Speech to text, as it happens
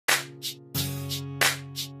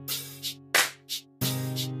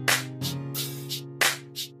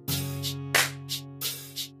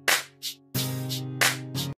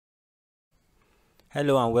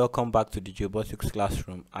Hello and welcome back to the JILBOTIcs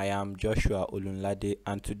Classroom. I am Joshua Olunlade,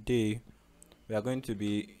 and today we are going to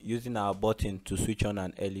be using our button to switch on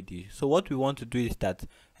an LED. So what we want to do is that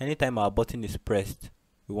anytime our button is pressed,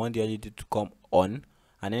 we want the LED to come on,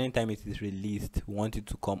 and anytime it is released, we want it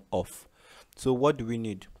to come off. So what do we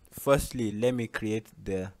need? Firstly, let me create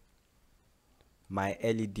my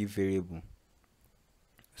LED variable.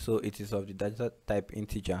 So it is of the data type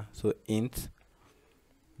integer. So int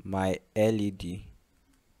my LED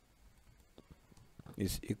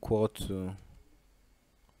is equal to,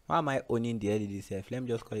 why am I owning the LED self? Let me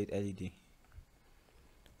just call it LED.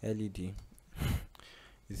 LED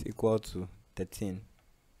is equal to 13.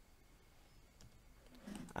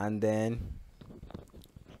 And then,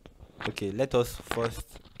 okay, let us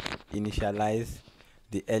first initialize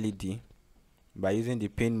the LED by using the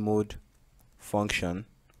pin mode function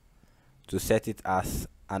to set it as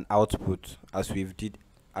an output, as we've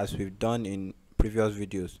done in previous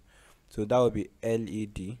videos. So that will be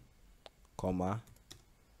LED, comma,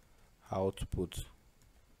 output.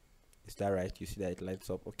 Is that right? You see that it lights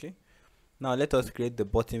up. Okay, now let us create the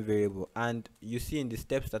button variable. And you see in the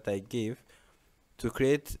steps that I gave, to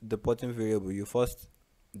create the button variable, you first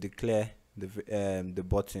declare the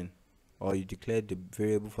button, or you declare the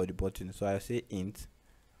variable for the button. So I say int,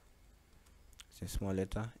 it's a small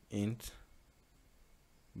letter, int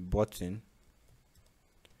button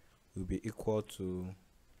will be equal to,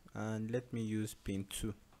 and let me use pin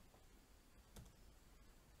 2.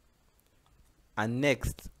 And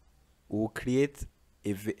next we'll create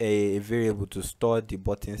a variable to store the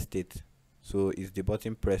button state. So is the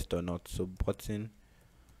button pressed or not? So button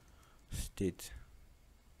state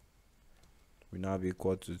will now be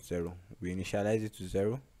equal to 0. We initialize it to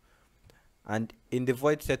 0. And in the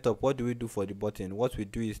void setup, what do we do for the button? What we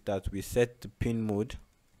do is that we set the pin mode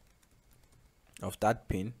of that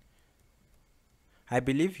pin. I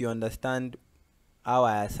believe you understand how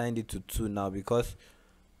I assigned it to 2 now, because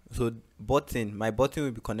so my button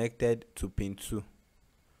will be connected to pin 2.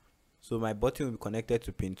 So my button will be connected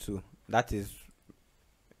to pin 2. That is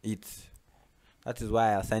it. That is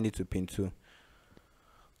why I assigned it to pin 2.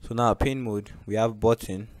 So now pin mode, we have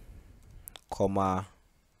button, comma,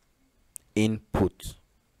 input,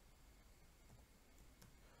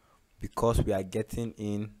 because we are getting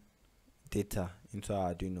in data into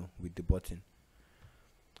our Arduino with the button.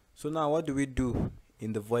 So now what do we do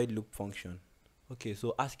in the void loop function? Okay,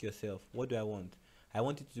 so ask yourself, what do I want? I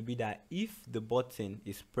want it to be that if the button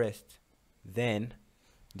is pressed, then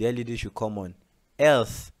the LED should come on,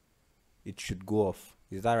 else it should go off.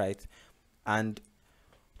 Is that right? And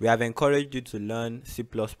we have encouraged you to learn C++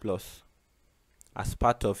 as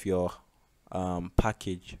part of your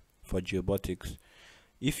package for JILBOTIcs.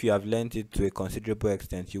 If you have learned it to a considerable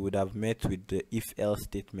extent, you would have met with the if-else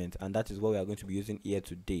statement, and that is what we are going to be using here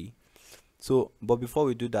today. So, but before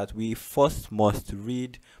we do that, we first must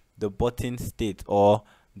read the button state, or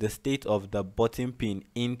the state of the button pin,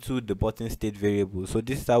 into the button state variable. So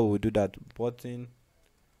this is how we will do that. Button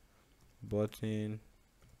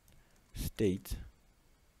state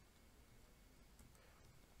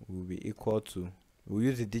will be equal to, we'll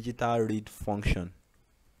use the digital read function.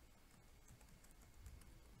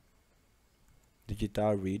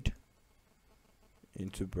 Digital read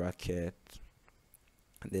into bracket,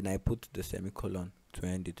 and then I put the semicolon to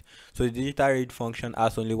end it. So the digital read function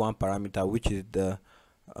has only one parameter, which is the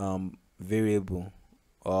variable,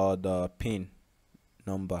 or the pin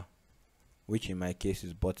number, which in my case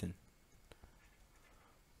is button.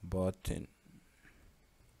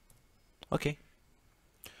 Okay,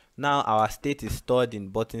 now our state is stored in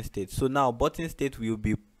button state. So now button state will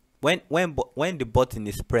be when the button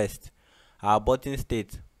is pressed, our button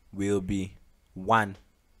state will be 1,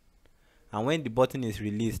 and when the button is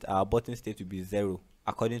released, our button state will be 0,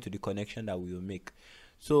 according to the connection that we will make.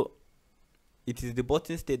 So it is the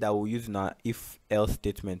button state that we'll use in our if else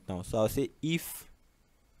statement now. So I'll say if,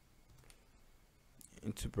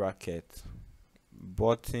 into bracket,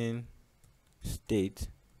 button state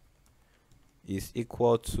is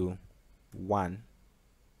equal to 1.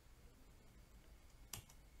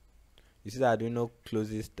 You see that Arduino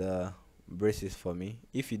closes the braces for me.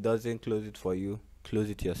 If it doesn't close it for you, close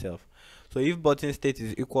it yourself. So if button state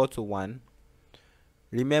is equal to 1,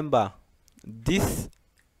 remember this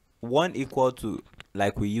 1 equal to,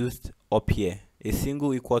 like we used up here, a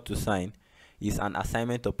single equal to sign is an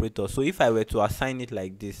assignment operator. So if I were to assign it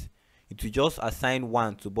like this, it will just assign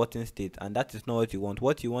 1 to button state, and that is not what you want.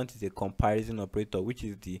 What you want is a comparison operator, which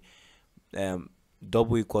is the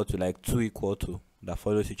double equal to, like 2 equal to, that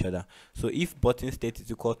follows each other. So if button state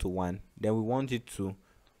is equal to 1, then we want it to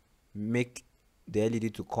make the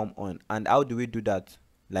LED to come on. And how do we do that?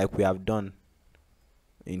 Like we have done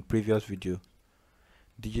in previous video.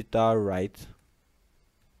 Digital write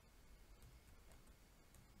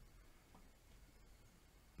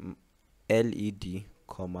LED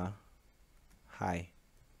comma high.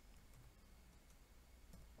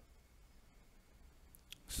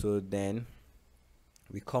 So then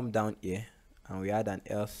we come down here and we add an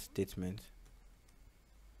else statement.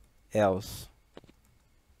 Else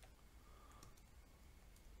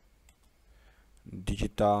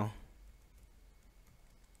digital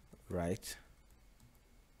write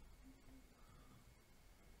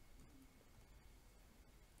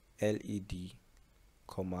LED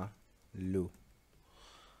comma low.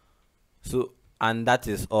 So, and that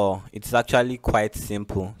is all. It's actually quite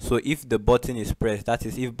simple. So if the button is pressed, that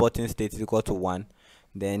is if button state is equal to 1,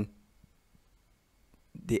 then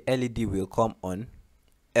the LED will come on,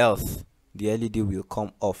 else the LED will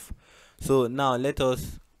come off. So now let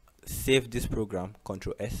us save this program,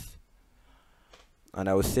 Ctrl S, and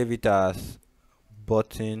I will save it as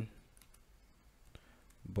button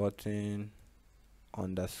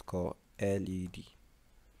underscore LED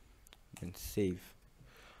and save.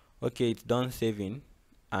 Okay, it's done saving,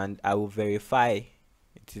 and I will verify.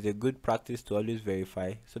 It is a good practice to always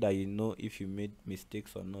verify so that you know if you made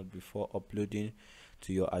mistakes or not before uploading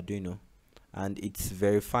to your Arduino. And it's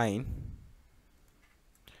verifying,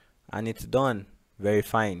 and it's done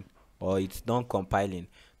verifying, or it's done compiling.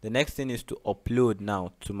 The next thing is to upload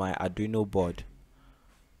now to my Arduino board,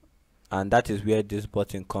 and that is where this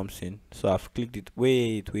button comes in. So I've clicked it.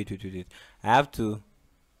 Wait, I have to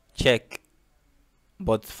check,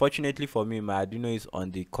 but fortunately for me, my Arduino is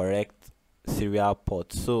on the correct serial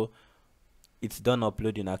port, so it's done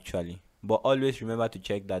uploading actually. But always remember to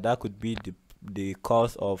check that. That could be the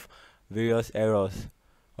cause of various errors.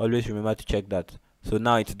 Always remember to check that. So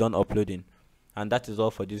now it's done uploading, and that is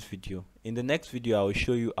all for this video. In the next video, I will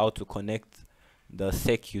show you how to connect the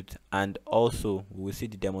circuit, and also we will see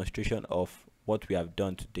the demonstration of what we have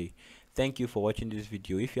done today. Thank you for watching this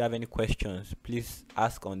video. If you have any questions, please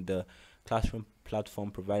ask on the classroom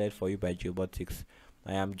platform provided for you by JILBOTIcs.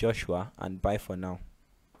 I am Joshua, and bye for now.